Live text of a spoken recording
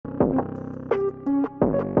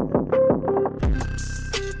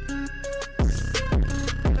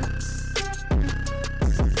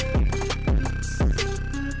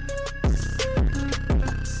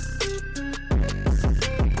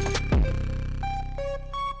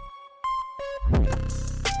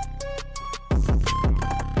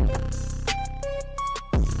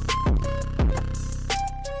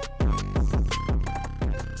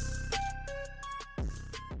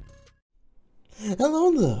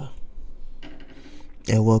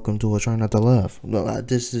And welcome to a Try Not to Laugh. No,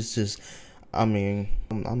 this is just, I mean,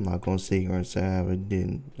 I'm not gonna sit here and say I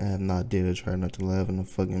have not did a Try Not to Laugh in a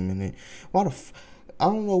fucking minute. I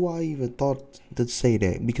don't know why I even thought to say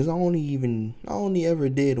that, because I only ever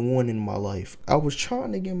did one in my life. I was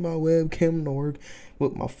trying to get my webcam to work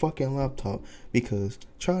with my fucking laptop, because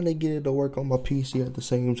trying to get it to work on my PC at the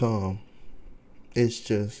same time, it's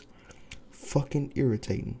just fucking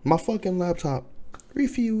irritating. My fucking laptop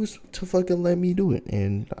refused to fucking let me do it,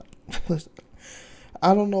 and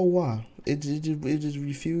I don't know why. It just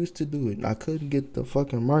refused to do it. I couldn't get the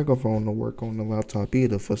fucking microphone to work on the laptop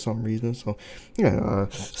either for some reason. So yeah,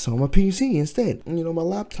 so my PC instead. You know, my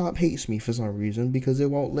laptop hates me for some reason because it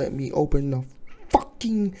won't let me open the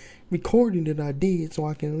fucking recording that I did so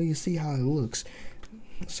I can at least see how it looks.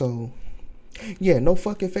 So yeah, no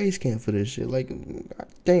fucking face cam for this shit. Like,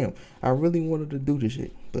 damn, I really wanted to do this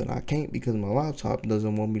shit, but I can't because my laptop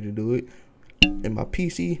doesn't want me to do it, and my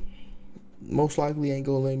PC most likely ain't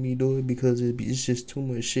gonna let me do it because it's just too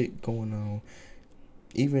much shit going on.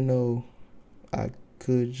 Even though I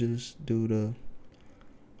could just do the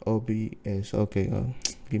OBS. Okay,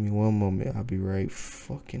 give me one moment. I'll be right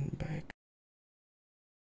fucking back.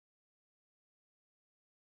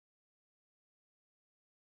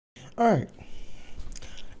 Alright.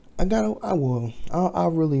 I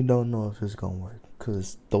really don't know if it's gonna work,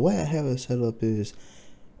 because the way I have it set up is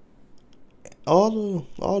all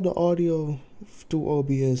the audio through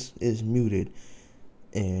OBS is muted,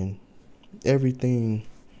 and everything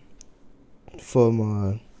for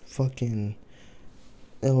my fucking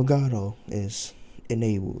Elgato is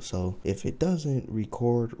enabled. So if it doesn't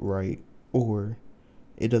record right, or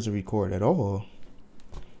it doesn't record at all,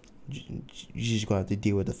 you just gonna have to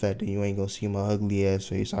deal with the fact that you ain't gonna see my ugly ass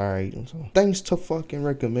face. Alright, so thanks to fucking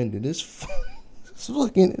recommended this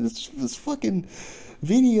fucking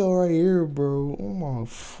video right here, bro. Oh my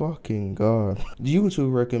fucking god.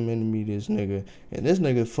 YouTube recommended me this nigga, and this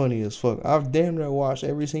nigga funny as fuck. I've damn near watched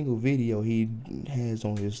every single video he has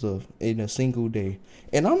on his stuff in a single day,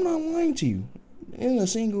 and I'm not lying to you. In a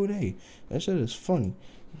single day, that shit is funny.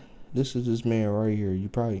 This is this man right here. You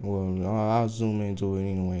probably, well, I'll zoom into it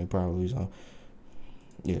anyway, probably. So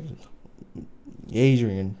yeah,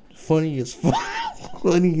 Daydrian, funny as fuck.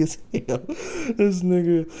 Funny as hell. This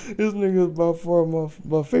nigga is by far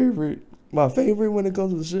my favorite. My favorite when it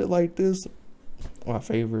comes to shit like this. My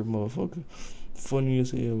favorite motherfucker. Funny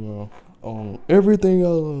as hell, bro. Everything I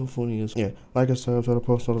love, funny as hell. Yeah, like I said, I try to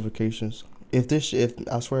post notifications. If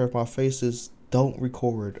I swear, if my faces don't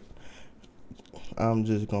record, I'm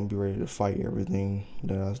just gonna be ready to fight everything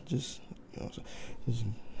that I just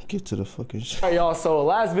get to the fucking shit. Alright, y'all, so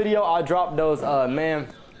last video I dropped those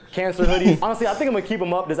cancer hoodies. Honestly, I think I'm gonna keep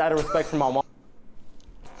them up just out of respect for my mom.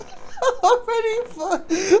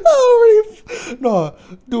 No,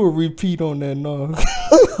 do a repeat on that. No,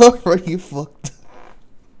 already fucked.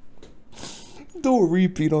 Do a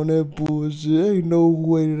repeat on that bullshit. Ain't no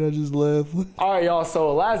way that I just laughed. Alright, y'all,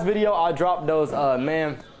 so last video I dropped those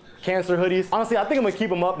cancer hoodies. Honestly, I think I'm gonna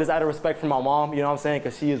keep them up just out of respect for my mom, you know what I'm saying?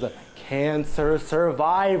 Because she is a cancer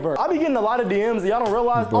survivor. I be getting a lot of DMs. Y'all don't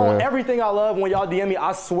realize on everything I love. When y'all DM me,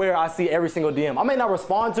 I swear I see every single DM. I may not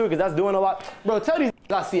respond to it because that's doing a lot. Bro, tell these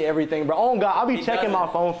I see everything, bro. Oh God, I be checking my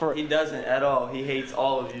phone for. He doesn't at all. He hates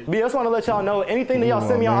all of you. But I just want to let y'all know, anything that y'all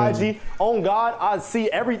send me on IG, on God, I see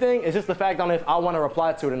everything. It's just the fact on if I want to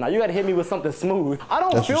reply to it or not. You gotta hit me with something smooth. I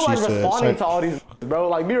don't feel like responding to all these, bro.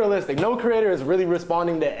 Like, be realistic. No creator is really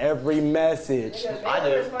responding to every message. I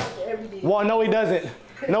do. Well, no, he doesn't.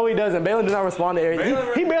 No, he doesn't. Balin does not respond to everything.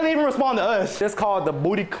 He barely even respond to us. It's called the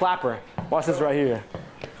booty clapper. Watch this right here.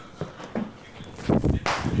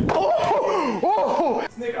 Oh!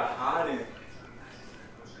 This nigga hiding.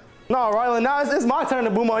 No, Rylan, now it's my turn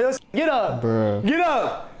to boom on your. Get up! Bruh. Get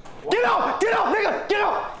up! Get up! Get up, nigga! Get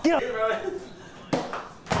up! Get up!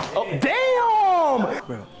 Oh, damn!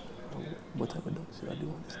 Bro, what type of dog should I do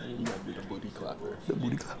on this thing? You gotta do the booty clapper. The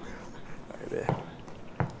booty clapper. Alright, man.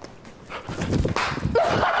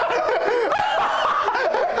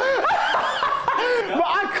 Bro,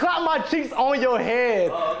 I clapped my cheeks on your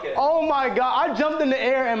head. Oh, okay. Oh my God, I jumped in the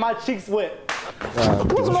air and my cheeks went.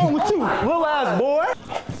 What's wrong with you, little ass boy?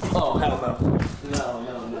 Oh, hell no. No.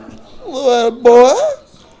 Little ass boy.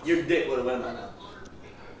 Your dick would have went by now.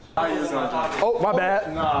 Oh, my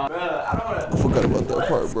bad. Nah, bro, I don't want to. I forgot about that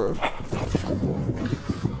part, bro.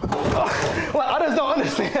 Like, I just don't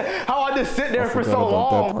understand how I just sit there for so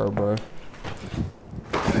long. That part, bro.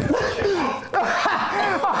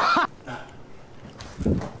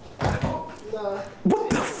 What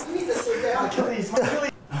the f?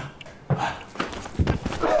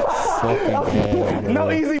 Fucking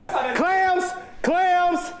No easy. Clams!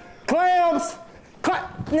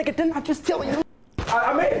 nigga, didn't I just tell you?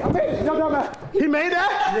 I made it. No. He made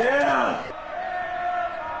that? Yeah.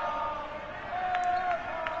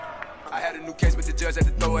 I had a new case, but the judge had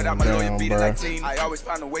to throw it out. My lawyer beat it like teen. I always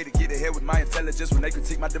find a way to get ahead with my intelligence when they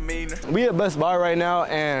critique my demeanor. We at Best Buy right now,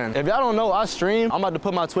 and if y'all don't know, I stream. I'm about to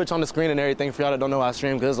put my Twitch on the screen and everything for y'all that don't know I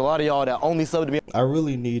stream, because there's a lot of y'all that only sub to me. I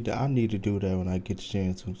need to do that when I get the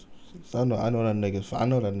chance to. So I know that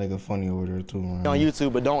nigga funny over there too, man. On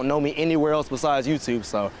YouTube, but don't know me anywhere else besides YouTube,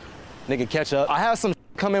 so nigga catch up. I have some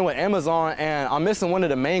come in with Amazon, and I'm missing one of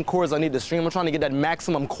the main cores I need to stream. I'm trying to get that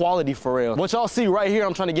maximum quality for real. What y'all see right here,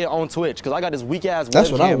 I'm trying to get on Twitch, because I got this weak ass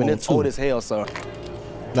webcam and it's old as hell, so.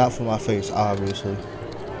 Not for my face, obviously.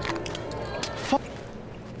 Fuck.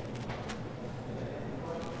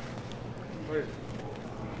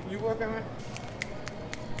 You working, man?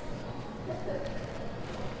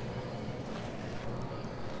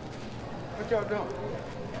 What y'all doing?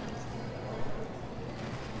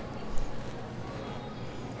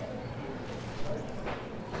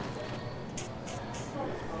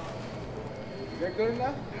 Is that good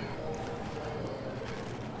enough?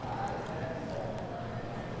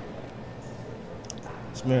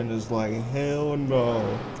 This man is like, hell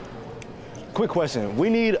no. Quick question, we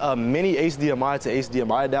need a mini HDMI to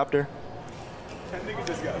HDMI adapter. That nigga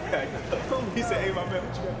just got backed up. He said, hey, my man,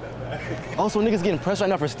 what you got that back? Also, niggas getting pressed right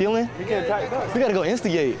now for stealing? He getting packed up. We gotta go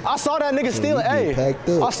instigate. I saw that nigga stealing. you Hey, get packed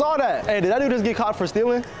up. I saw that. Hey, did that dude just get caught for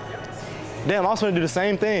stealing? Damn, I was gonna do the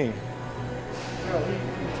same thing. No, he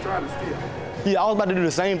was trying to steal. Yeah, I was about to do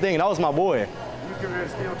the same thing. That was my boy. You getting ready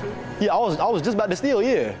to steal too? Yeah, I was just about to steal.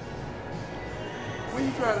 Yeah. What are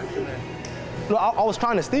you trying to do, man? No, I was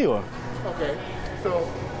trying to steal. Okay, so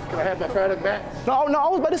can I have my product back? No, I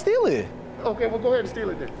was about to steal it. Okay, well, go ahead and steal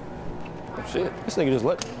it then. Oh, shit, this nigga just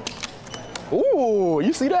let. Ooh,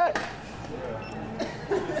 you see that?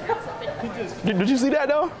 Did you see that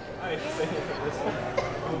though?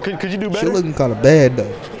 Could you do better? She looking kind of bad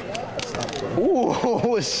though.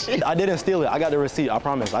 Ooh, shit. I didn't steal it. I got the receipt. I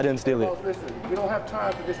promise. I didn't steal it. Oh, listen, we don't have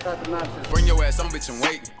time for this type of nonsense. Bring your ass on, bitch, and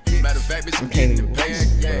wait. Matter of fact, bitch, I'm getting the pay.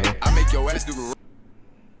 Yeah, I make your ass do the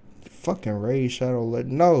Fucking Ray Shadow,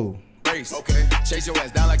 no. race. Okay, chase your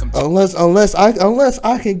ass down like I'm. Unless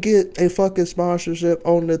I can get a fucking sponsorship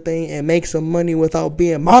on the thing and make some money without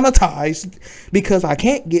being monetized, because I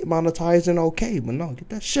can't get monetized, and okay, but no, get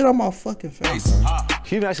that shit on my fucking face. Can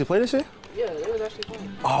you even actually play this shit? Yeah, it was actually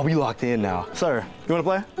fun. Oh, we locked in now. Sir, you wanna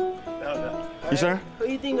play? No. You sure? Who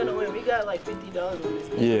you think gonna win? We got like $50 on this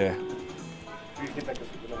thing. Yeah.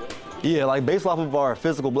 Yeah, like based off of our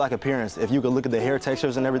physical black appearance, if you could look at the hair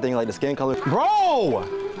textures and everything, like the skin color. Bro!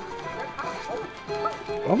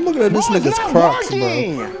 I'm looking at this Bro, it's nigga's not Crocs,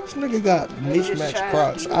 working! bro. This nigga got mismatched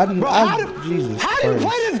Crocs. Bro, Jesus how do you Christ.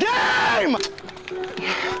 play this game?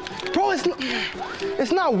 Bro,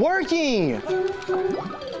 it's not working.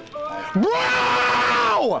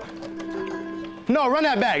 Bro! No, run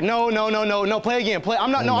that back. No, play again.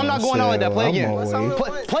 I'm not going out like that. Play again.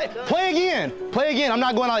 Play again. Play again. I'm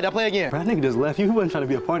not going out like that. Play again. Bro, that nigga just left. You wasn't trying to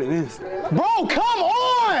be a part of this. Bro, come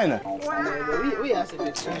on! We asked a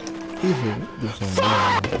good shot.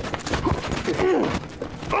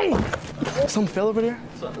 Something fell over there?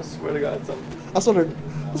 I swear to God, something.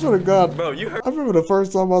 I swear to God. Bro, you heard. I remember the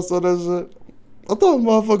first time I saw that shit. I thought the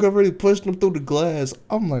motherfucker already pushed him through the glass.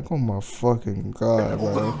 I'm like, oh my fucking God,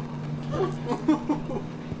 bro.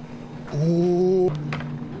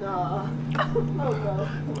 Nah. Oh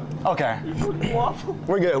no. Okay.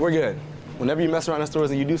 We're good. Whenever you mess around in stores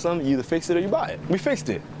and you do something, you either fix it or you buy it. We fixed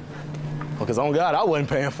it. Because on God, I wasn't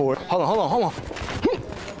paying for it. Hold on.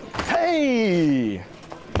 Hey!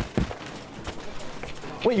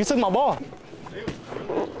 Wait, you took my ball.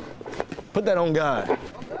 Put that on God. They're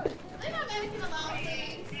not making a lot of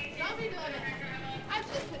things. Don't be doing it. I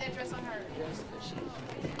just put that dress on her.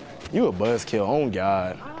 You a buzzkill, on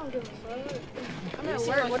God. I don't give a fuck. I'm at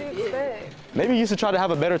work. What do you expect? Maybe you should try to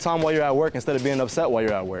have a better time while you're at work instead of being upset while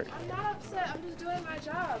you're at work. I'm not upset. I'm just doing my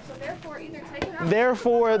job. So therefore, either take it out.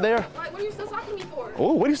 Therefore, Like, what are you still talking to me for?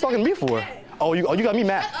 Oh, what are you talking to me for? Oh, you got me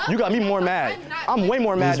mad. You got me more mad. I'm way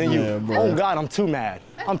more mad than you. man, bro. Oh God, I'm too mad.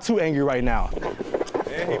 I'm too angry right now.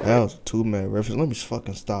 That was a 2-man reference. Let me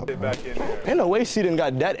fucking stop, bro. Ain't no way she didn't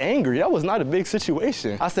got that angry. That was not a big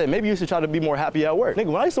situation. I said, maybe you should try to be more happy at work.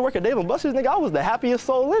 Nigga, when I used to work at Dave & Buster's, nigga, I was the happiest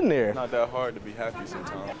soul in there. Not that hard to be happy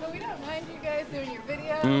sometimes. But we don't mind you guys doing your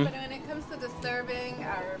video, but when it comes to disturbing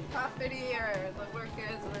our property or the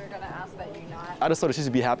workers, we're gonna ask that you not. I just told her she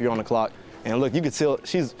should be happier on the clock. And look, you could tell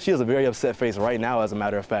she has a very upset face right now, as a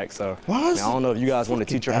matter of fact. So I don't know if you guys want to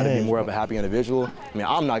teach her how to be more of a happy individual. I mean,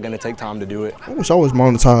 I'm not gonna take time to do it. I wish I was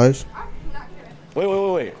monetized.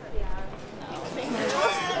 Wait.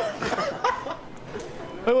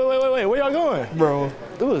 Wait, where y'all going? Bro.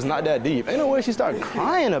 It was not that deep. Ain't no way she started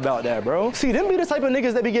crying about that, bro. See, them be the type of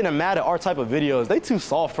niggas that be getting mad at our type of videos. They too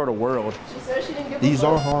soft for the world. She said she didn't give These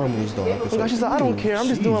are harmless though. She said, I don't care, I'm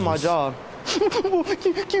just doing my job.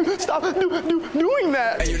 Stop doing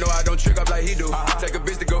that. And you know I don't trick up like he do. Take a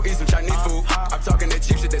bitch to go eat some Chinese food. I'm talking that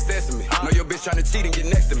cheap shit that sesame. Know your bitch trying to cheat and get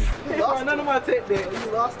next to me. You lost none of my tape there.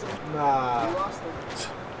 You lost him. Nah. You lost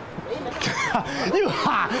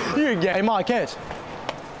him. You're gay. Hey, Ma, catch.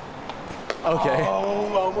 Okay.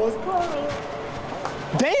 Oh, almost caught.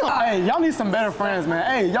 Damn. Hey, y'all need some better friends, man.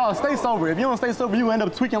 Hey, y'all stay sober. If you don't stay sober, you end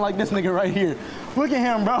up tweaking like this nigga right here. Look at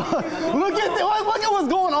him, bro. Look at what's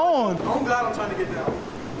going on. Oh God, I'm trying to get down.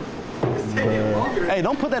 It's taking longer. Hey,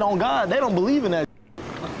 don't put that on God. They don't believe in that.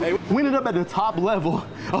 Hey, we ended up at the top level.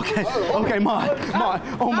 Okay, Ma.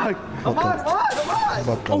 Oh my.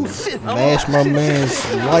 Oh shit. Mash my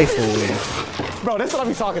man's life away. Bro, that's what I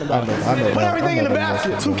be talking about. I know Put that. everything in the that.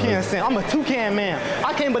 basket. Toucan Sam. I'm a toucan man.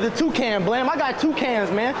 I came with the toucan blam. I got toucans,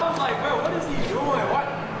 man. I was like, bro, what is he doing?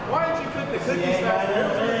 Why didn't you cook the cookies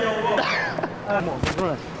faster? Come on,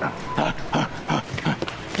 run.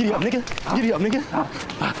 Giddy up, nigga. Giddy up, nigga.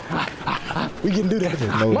 We can do that.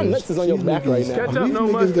 My nuts is on your back right now. Catch up, These no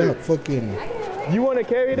niggas mustard. got fucking You want to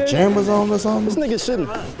carry this? jammers on or This something.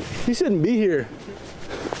 nigga he shouldn't be here.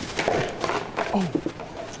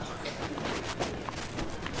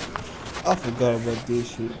 I forgot about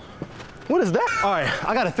this shit. What is that? All right,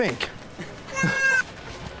 I gotta think.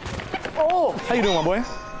 Oh, how you doing, my boy?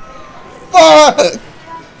 Fuck!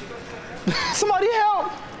 Somebody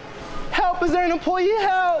help! Help! Is there an employee?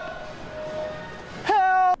 Help!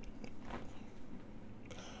 Help!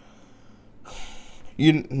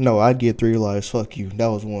 No, I'd get 3 lives. Fuck you. That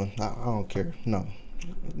was one. I don't care. No,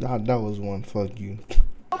 that was one. Fuck you.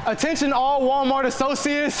 Attention, all Walmart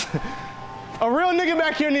associates. A real nigga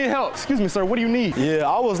back here need help. Excuse me, sir. What do you need? Yeah,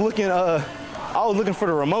 I was looking for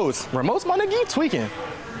the remotes. Remotes, my nigga? You tweaking?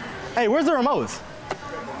 Hey, where's the remotes?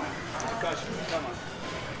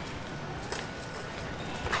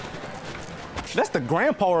 That's the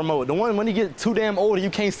grandpa remote. The one when you get too damn old and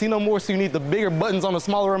you can't see no more, so you need the bigger buttons on the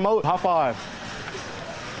smaller remote. High five.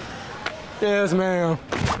 Yes, ma'am.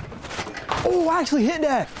 Oh, I actually hit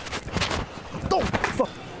that. Oh, fuck.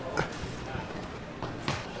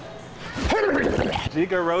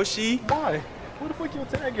 Jigoroshi? Why? Who the fuck you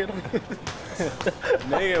tagging?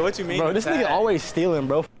 Nigga, what you mean? Bro, this nigga always stealing,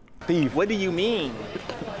 bro. Thief. What do you mean?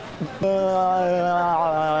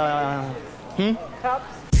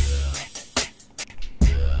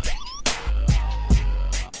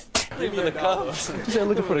 Give me the cups. She said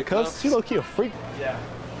looking for the cups. She low key a freak. Yeah.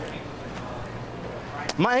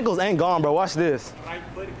 My ankles ain't gone, bro. Watch this.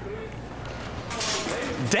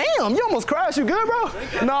 Damn, you almost crashed. You good, bro?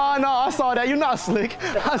 No, I saw that. You're not slick.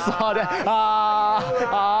 I saw that.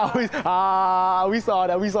 We saw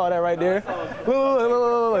that. We saw that right there.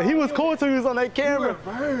 Look. He was cool till he was on that camera.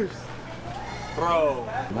 Bro,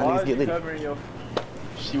 My niggas get lit. covering your...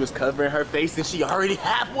 She was covering her face and she already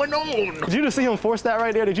had one on. Did you just see him force that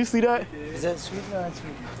right there? Did you see that? Is that sweet or not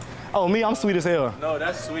sweet? Oh, me, I'm sweet as hell. No,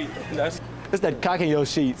 that's sweet. That's... It's that cock in your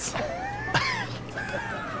sheets.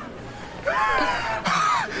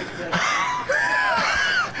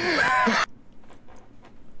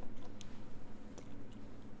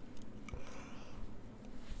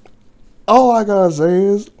 All I gotta say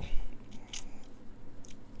is,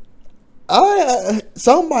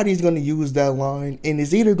 somebody's gonna use that line, and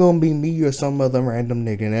it's either gonna be me or some other random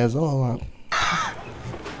nigga. And that's all.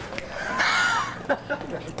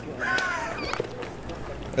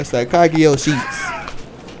 That's that Kageo sheets.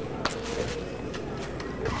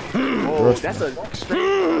 Oh, that's a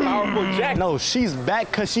straight powerful jack. No, she's back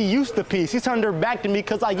because she used to pee. She turned her back to me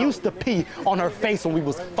because I used to pee on her face when we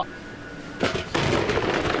was fuck.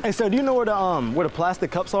 Hey, sir, do you know where the plastic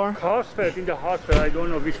cups are? Hospital, in the hospital, I don't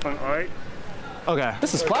know which one, alright? Okay,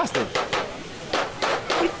 this is plastic.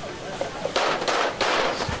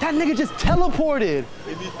 That nigga just teleported.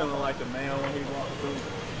 He be feeling like a man when he walks through.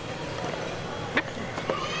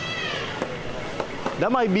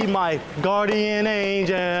 That might be my guardian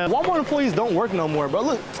angel. Walmart employees don't work no more, bro.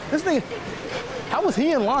 Look, this nigga, how was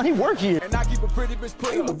he in line? He worked here. And I keep a pretty bitch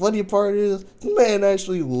put The funny part is, the man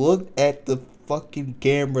actually looked at the fucking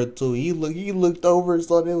camera too. He looked over and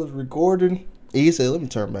saw that it was recording. He said, "Let me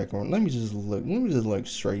turn back on. Let me just look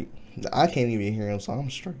straight." I can't even hear him, so I'm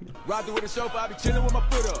straight. Riding with a chauffeur, I be chilling with my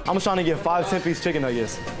foot up. I'm just trying to get 5 10-piece chicken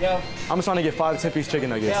nuggets. Yo. I'm just trying to get 5 10-piece chicken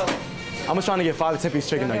nuggets. Yo. I'm just trying to get 5 10-piece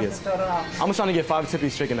chicken nuggets. I'm just trying to get 5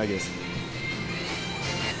 10-piece chicken nuggets.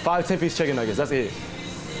 5 10-piece chicken nuggets. That's it.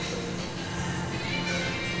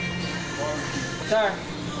 Sir.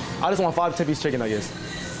 I just want 5 10-piece chicken nuggets.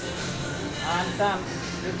 I understand.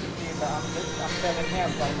 Basically, but I'm serving him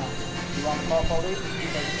right now. You want to call police?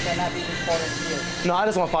 Because you cannot be reported here. No, I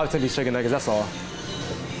just want 5 to 10 piece chicken nuggets, that's all.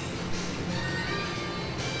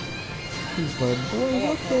 He's like, boy,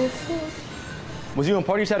 what the fuck? Was you in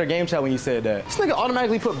party chat or game chat when you said that? This nigga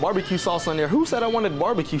automatically put barbecue sauce on there. Who said I wanted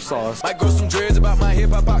barbecue sauce? Might grow some dreads about my hip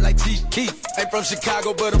hop out like Chief Keef. Ain't from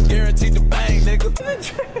Chicago, but I'm guaranteed to bang, nigga.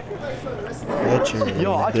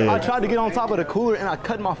 Yo, I tried to get on top of the cooler and I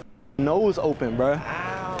cut my nose open, bro.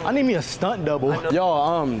 I need me a stunt double.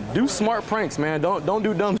 Yo, do smart pranks, man. Don't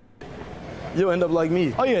do dumb. You'll end up like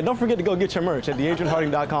me. Oh yeah, don't forget to go get your merch at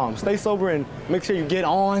daydrian.com. Stay sober and make sure you get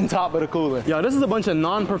on top of the cooler. Yo, this is a bunch of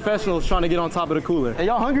non-professionals trying to get on top of the cooler. Hey,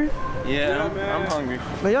 y'all hungry? Yeah, I'm hungry.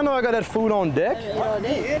 Man, y'all know I got that food on deck?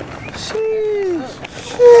 Sheesh.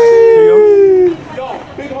 Yo,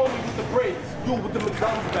 big homie with the braids. You with the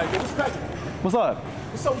McDonald's bag. Yo, what's cracking? What's up?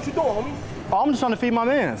 What's up? What you doing, homie? Oh, I'm just trying to feed my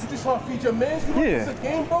mans. You just trying to feed your mans? You know Yeah. this is a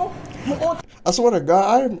game, bro? You on? I swear to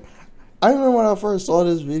God, I remember when I first saw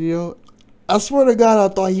this video. I swear to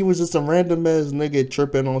God, I thought he was just some random ass nigga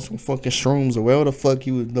tripping on some fucking shrooms or whatever the fuck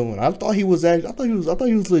he was doing. I thought he was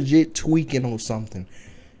legit tweaking on something.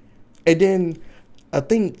 And then I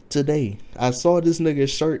think today I saw this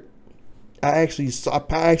nigga's shirt. I actually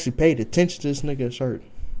paid attention to this nigga's shirt,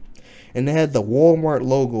 and it had the Walmart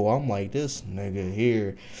logo. I'm like, this nigga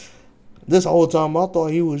here. This whole time I thought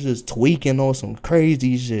he was just tweaking on some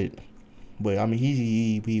crazy shit. But I mean,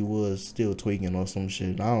 he was still tweaking on some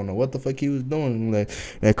shit. I don't know what the fuck he was doing. Like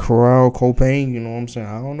that crowd cocaine, you know what I'm saying?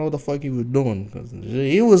 I don't know what the fuck he was doing, because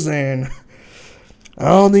he was saying, I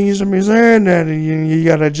don't think you should be saying that. You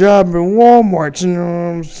got a job in Walmart, you know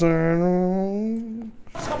what I'm saying?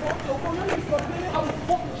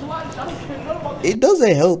 It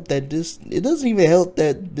doesn't help that this. It doesn't even help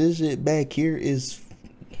that this shit back here is.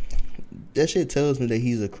 That shit tells me that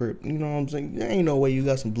he's a Crip. You know what I'm saying? There ain't no way you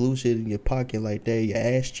got some blue shit in your pocket like that, your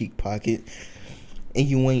ass cheek pocket, and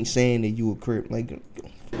you ain't saying that you a Crip. Like, what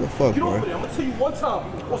the fuck, Get bro? over there. I'm gonna tell you one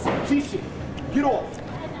time. On some G shit. Get off.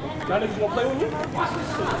 Y'all niggas wanna play with me? Watch this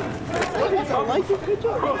shit. I like it. Good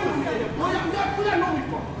job. Where y'all know me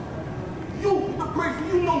from? You, the braids,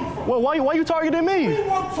 where you know me from? Well, why you targeting me? You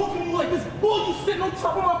want talking to you like this? Boy, you sitting on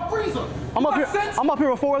top of my freezer. I'm up here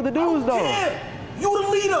with 4 other dudes, though. Yeah, you the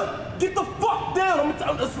leader. Get the fuck down. I'm gonna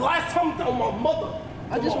tell this last time I'm telling my mother.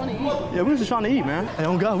 I just want to eat. Yeah, we was just trying to eat, man. Hey,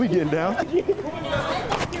 oh God, we getting down.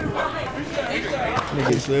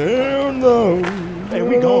 Nigga said, hell no. Hey,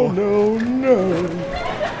 we gone. No.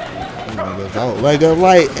 Niggas don't like a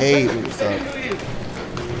light. Hey, what's up?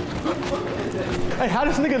 Hey, how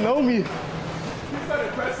does nigga know me? He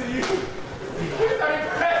started pressing you. He started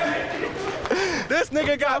pressing. This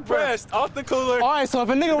nigga got pressed off the cooler. All right, so if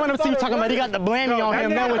a nigga run up to you talking about he got the blammy on him,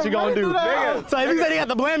 then what you gonna do? So if he said he got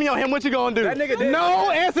the blammy on him, what you gonna do? That nigga didn't.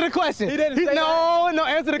 No, answer the question. He didn't say that. No,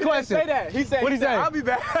 answer the question. Say that. He said, What'd he say? I'll be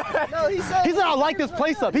back. No, he said. He said I like this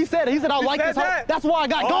place up. He said I like said this. that? That's why I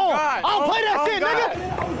got Oh, gone. God. I don't play that Oh, shit, God.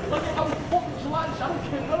 nigga. I was fucking July. I don't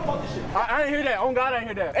care nothing about this shit. I didn't hear that. On God, I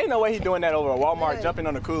didn't hear that. Ain't no way he doing that over a Walmart, jumping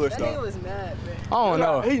on the cooler That nigga stuff. was mad, man. I don't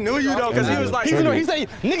know. He knew you though, cause he was like, He said,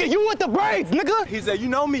 nigga, you with the braids, nigga. he said, you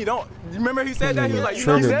know me, don't. You remember he said that? He was like, you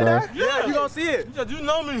know me. Triggered, bro. Yeah, you gonna see it. He said, you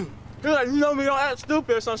know me. He was like, you know me, don't act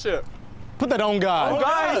stupid or some shit. Put that on God. On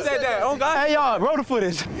God, he said that. On God. Hey, y'all, roll the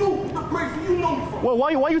footage. You, the braids, where you know me from? Well,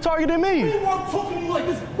 why you targeting me? You want talking to you like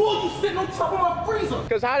this? Boy, you sitting on top of my freezer.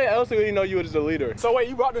 Cause how else would he know you was the leader? So wait,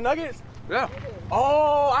 you brought the nuggets? Yeah.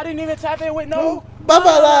 Oh, I didn't even tap in with no.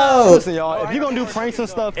 Buffalo! Listen, y'all, if you're gonna do pranks and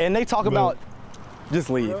stuff and they talk about, just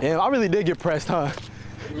leave. And I really did get pressed, huh?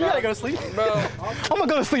 You gotta go to sleep, bro. I'm gonna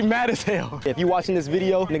go to sleep mad as hell. If you watching this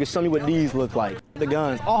video, nigga, show me what these look like. The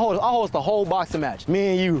guns. I'll host the whole boxing match.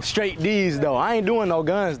 Me and you, straight D's though. I ain't doing no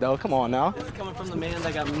guns though. Come on now. This is coming from the man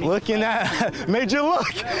that got me. Looking at, made you look.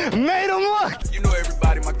 Made him look. You know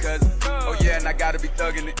everybody, my cousin. Oh yeah, and I gotta be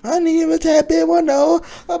thugging it. I need him to tap in one though.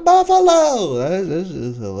 A buffalo. That's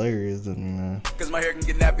just hilarious, man. Cause my hair can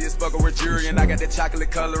get nappy as fuck over jury, and I got that chocolate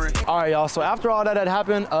coloring. All right, y'all. So after all that had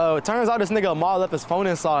happened, it turns out this nigga Amal left his phone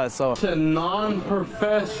inside. So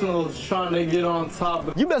non-professionals trying to get on top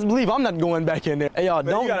of. You best believe I'm not going back in there. Hey, y'all,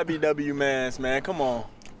 Man, don't. you gotta be W mans, man. Come on.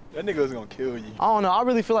 That nigga was gonna kill you. I don't know. I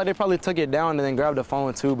really feel like they probably took it down and then grabbed the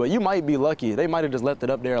phone too. But you might be lucky. They might have just left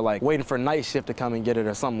it up there, like waiting for night shift to come and get it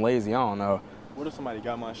or something lazy. I don't know. What if somebody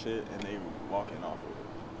got my shit and they walking off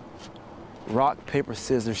with it? Rock, paper,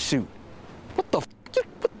 scissors, shoot. What the f?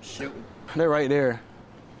 Shoot. They're right there.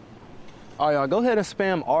 All right, y'all, go ahead and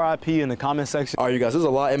spam RIP in the comment section. All right, you guys, there's a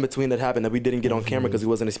lot in between that happened that we didn't get on camera because we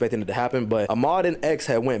wasn't expecting it to happen, but Ahmad and X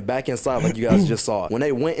had went back inside like you guys just saw. When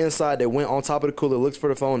they went inside, they went on top of the cooler, looked for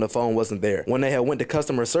the phone wasn't there. When they had went to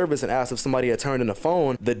customer service and asked if somebody had turned in the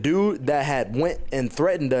phone, the dude that had went and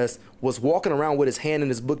threatened us was walking around with his hand in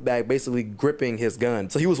his book bag, basically gripping his gun.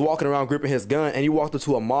 So he was walking around gripping his gun, and he walked up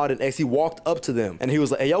to Ahmad and X. He walked up to them, and he was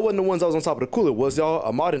like, hey, y'all wasn't the ones that was on top of the cooler, was y'all?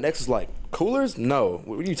 Ahmad and X was like, coolers? No.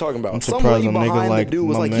 What are you talking about? Some lady behind the dude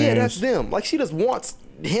was like, yeah, that's them. Like, she just wants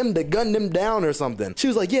him to gun them down or something. She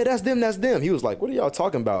was like, yeah, that's them, that's them. He was like, what are y'all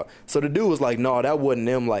talking about? So the dude was like, no, that wasn't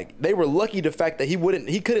them. Like, they were lucky the fact that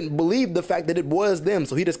he couldn't believe the fact that it was them,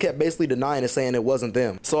 so he just kept basically denying and saying it wasn't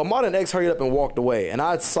them. So Ahmad and X hurried up and walked away, and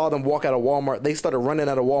I saw them walk out of Walmart. They started running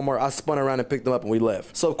out of Walmart. I spun around and picked them up, and we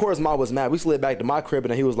left. So of course Ahmad was mad. We slid back to my crib,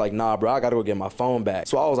 and he was like, nah, bro, I gotta go get my phone back.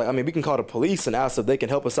 So I was like, I mean, we can call the police and ask if they can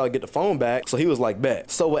help us out get the phone back. So he was like,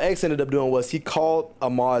 bet. So what X ended up doing was he called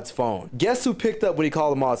Ahmad's phone. Guess who picked up when he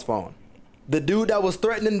called Ahmad's phone? The dude that was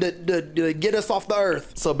threatening to get us off the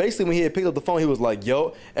earth. So basically when he had picked up the phone, he was like,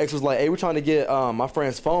 yo, X was like, hey, we're trying to get my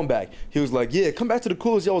friend's phone back. He was like, yeah, come back to the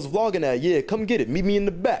coolest y'all was vlogging at. Yeah, come get it. Meet me in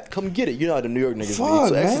the back. Come get it. You know how the New York niggas be.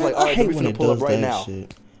 So X was like, all right, we're finna pull up right now.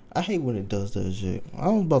 Shit. I hate when it does that shit. I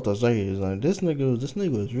was about to say is like this nigga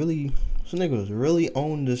was really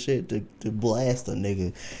on the shit to blast a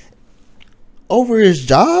nigga over his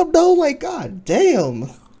job though. Like, god damn.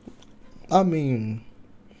 I mean,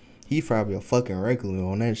 he probably a fucking regular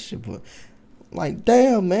on that shit, but like,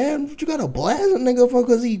 damn, man, what you gotta blast a nigga for?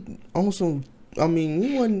 Cause he on some. I mean,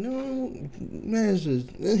 he wasn't. Man, it's just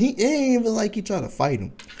he ain't even like he trying to fight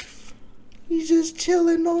him. He's just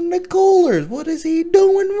chilling on the coolers. What is he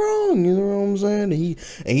doing wrong? You know what I'm saying?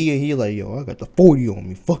 And he like, yo, I got the 40 on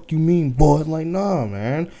me. Fuck you mean, boy? Like, nah,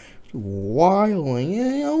 man. You wilding.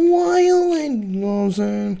 Yeah, I'm wilding. You know what I'm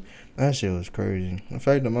saying? That shit was crazy. The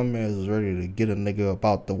fact that my man was ready to get a nigga up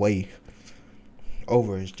out the way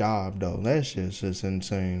over his job, though. That shit's just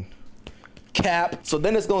insane. Cap. So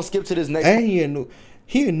then it's gonna skip to this next. And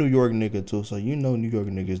he a New York nigga too, so you know New York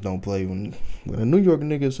niggas don't play. When a New York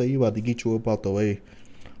nigga say you about to get you up out the way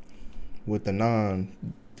with the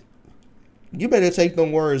you better take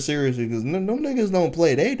them words seriously, because them niggas don't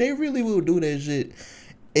play. They really will do that shit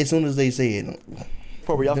as soon as they say it.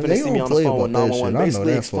 Where y'all finna see me on the phone with 911,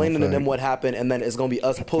 basically explaining to them what happened, and then it's gonna be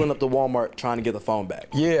us pulling up to Walmart trying to get the phone back.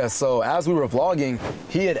 Yeah, so as we were vlogging,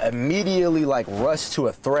 he had immediately like rushed to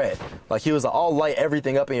a threat. Like, he was like, I'll light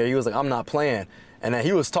everything up in here. He was like, I'm not playing. And then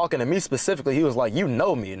he was talking to me specifically. He was like, you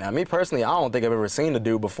know me. Now, me personally, I don't think I've ever seen the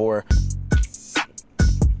dude before.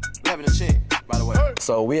 Having a chick, by the way.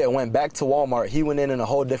 So we had went back to Walmart. He went in a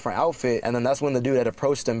whole different outfit, and then that's when the dude had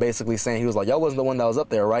approached him, basically saying, he was like, y'all wasn't the one that was up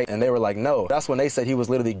there, right? And they were like, no. That's when they said he was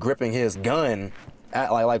literally gripping his gun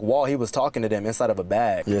at like while he was talking to them inside of a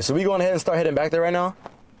bag. Yeah, should we go ahead and start heading back there right now?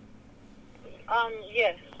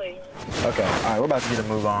 Yes, please. Okay, all right, we're about to get a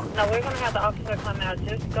move on. No, we're gonna have the officer come out.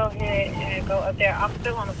 Just go ahead and go up there. I'm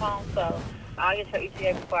still on the phone, so I'll get your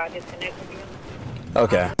ETA before I disconnect with you.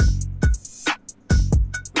 Okay.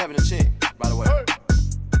 Having a chick, by the way.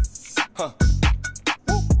 Huh.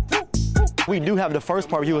 We do have the first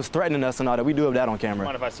part where he was threatening us and all that. We do have that on camera.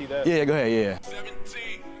 Mind if I see that? Yeah, go ahead, yeah.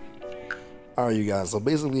 17. All right, you guys. So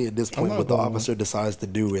basically, at this point, what the officer decides to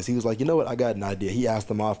do is he was like, you know what? I got an idea. He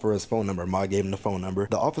asked Ahmad for his phone number. Ahmad gave him the phone number.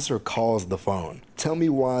 The officer calls the phone. Tell me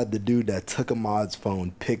why the dude that took Ahmad's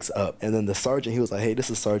phone picks up. And then the sergeant, he was like, hey,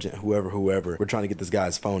 this is Sergeant whoever. We're trying to get this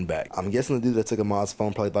guy's phone back. I'm guessing the dude that took Ahmad's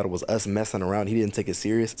phone probably thought it was us messing around. He didn't take it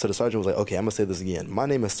serious. So the sergeant was like, okay, I'm gonna say this again. My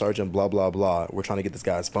name is Sergeant blah, blah, blah. We're trying to get this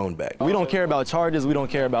guy's phone back. We don't care about charges. We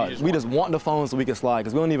don't care about, we just want the phone so we can slide,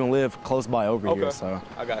 because we don't even live close by over here, so.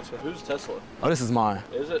 I got you. Who's Tesla? Oh, this is mine.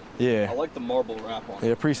 Is it? Yeah. I like the marble wrap on it.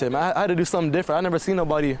 Yeah, appreciate it, man. I had to do something different. I never seen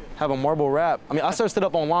nobody have a marble wrap. I mean, I searched it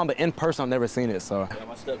up online, but in person, I've never seen it, so. Yeah,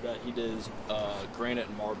 my stepdad, he does granite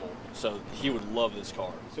and marble, so he would love this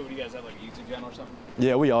car. So, what do you guys have, like a YouTube channel or something?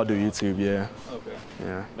 Yeah, we all do YouTube, yeah. Okay.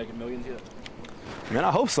 Yeah. Making millions yet? Man,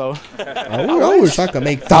 I hope so. I wish I could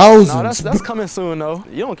make thousands. No, that's coming soon, though.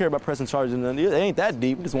 You don't care about pressing charges, and it ain't that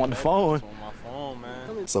deep. You just want the phone.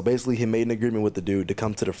 So basically, he made an agreement with the dude to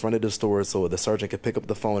come to the front of the store so the sergeant could pick up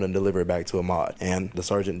the phone and deliver it back to Ahmad. And the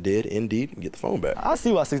sergeant did, indeed, get the phone back. I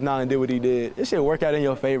see why 6ix9ine did what he did. It should work out in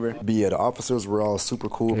your favor. But yeah, the officers were all super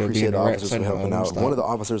cool. Appreciate the officers for helping out. One of the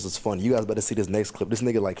officers was fun. You guys better see this next clip. This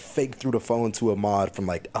nigga like faked through the phone to Ahmad from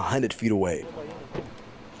like 100 feet away.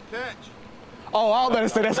 Oh, I was about to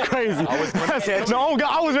say that's crazy. No,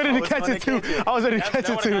 I was ready to catch it too. I was ready to catch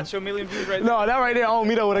it too. Got your million views right No, that right there on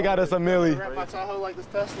me that would have got us a milli. Wrap my Tahoe like this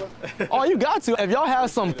Tesla. Oh, you got to. If y'all had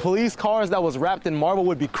some police cars that was wrapped in marble,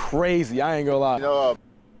 would be crazy. I ain't gonna lie. You know,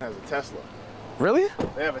 has a Tesla. Really?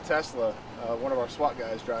 They have a Tesla. One of our SWAT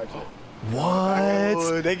guys drives it.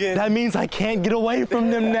 What? That means I can't get away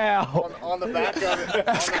from them now. On the back of it.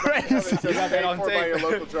 That's crazy. It says paid for by your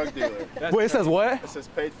local drug dealer. Wait, it says what? It says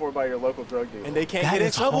paid for by your local drug dealer. And they can't That get in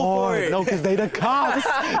is trouble for hard. it. No, because they the cops.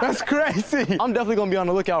 That's crazy. I'm definitely going to be on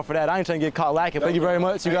the lookout for that. I ain't trying to get caught lacking. Thank you very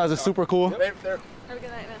much. You guys are super cool. They're, Have a good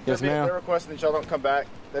night, man. Yes, ma'am. They're requesting that y'all don't come back.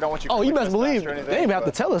 They don't want you to Oh, you best believe. or They anything, didn't even have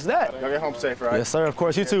to tell us that. Y'all get home safe, right? Yes, sir. Of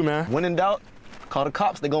course, you too, man. When in doubt, call the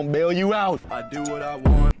cops. They're going to bail you out. I do what I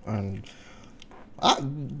want.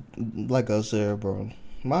 Like I said, bro,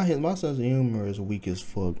 my sense of humor is weak as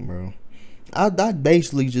fuck, bro. I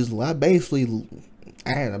basically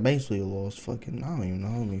lost fucking, I don't even know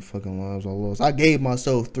how many fucking lives I lost. I gave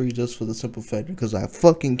myself 3 just for the simple fact because I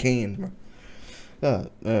fucking can, bro.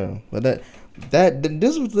 God, yeah. But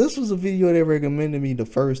this was a video they recommended me the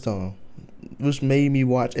first time, which made me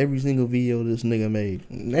watch every single video this nigga made.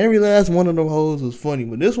 And every last one of them hoes was funny,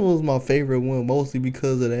 but this one was my favorite one, mostly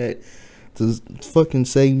because of that. The fucking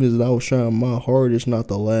segments that I was trying my hardest not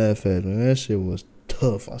to laugh at, man. That shit was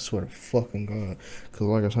tough. I swear to fucking God. Cause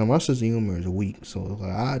like I said, my sense of humor is weak, so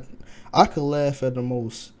like I could laugh at the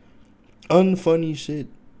most unfunny shit,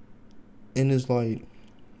 and it's like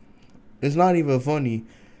it's not even funny.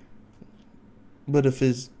 But if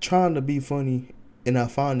it's trying to be funny and I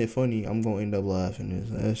find it funny, I'm gonna end up laughing.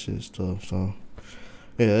 That shit's tough. So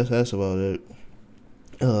yeah, that's about it.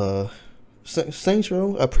 Saints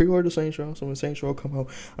Row, I pre-ordered Saints Row, so when Saints Row come out,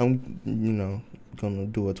 I'm, gonna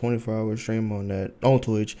do a 24-hour stream on that, on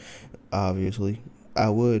Twitch, obviously. I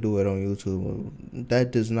would do it on YouTube. That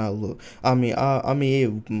does not look, I mean,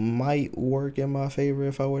 it might work in my favor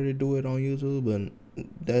if I were to do it on YouTube, but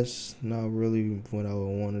that's not really what I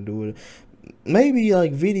would want to do with it. Maybe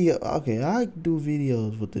like video, okay, I do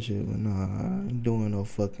videos with the shit, but nah, I ain't doing no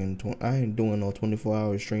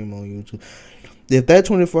 24-hour stream on YouTube. If that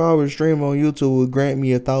 24-hour stream on YouTube would grant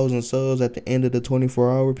me 1,000 subs at the end of the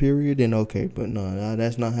 24-hour period, then okay. But no,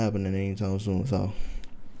 that's not happening anytime soon. So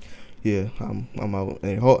yeah, I'm out.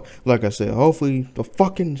 And like I said, hopefully the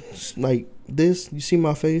fucking like this. You see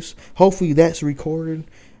my face? Hopefully that's recorded.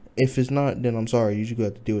 If it's not, then I'm sorry. You just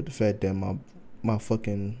got to deal with the fact that my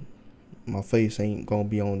face ain't gonna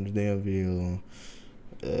be on the damn video.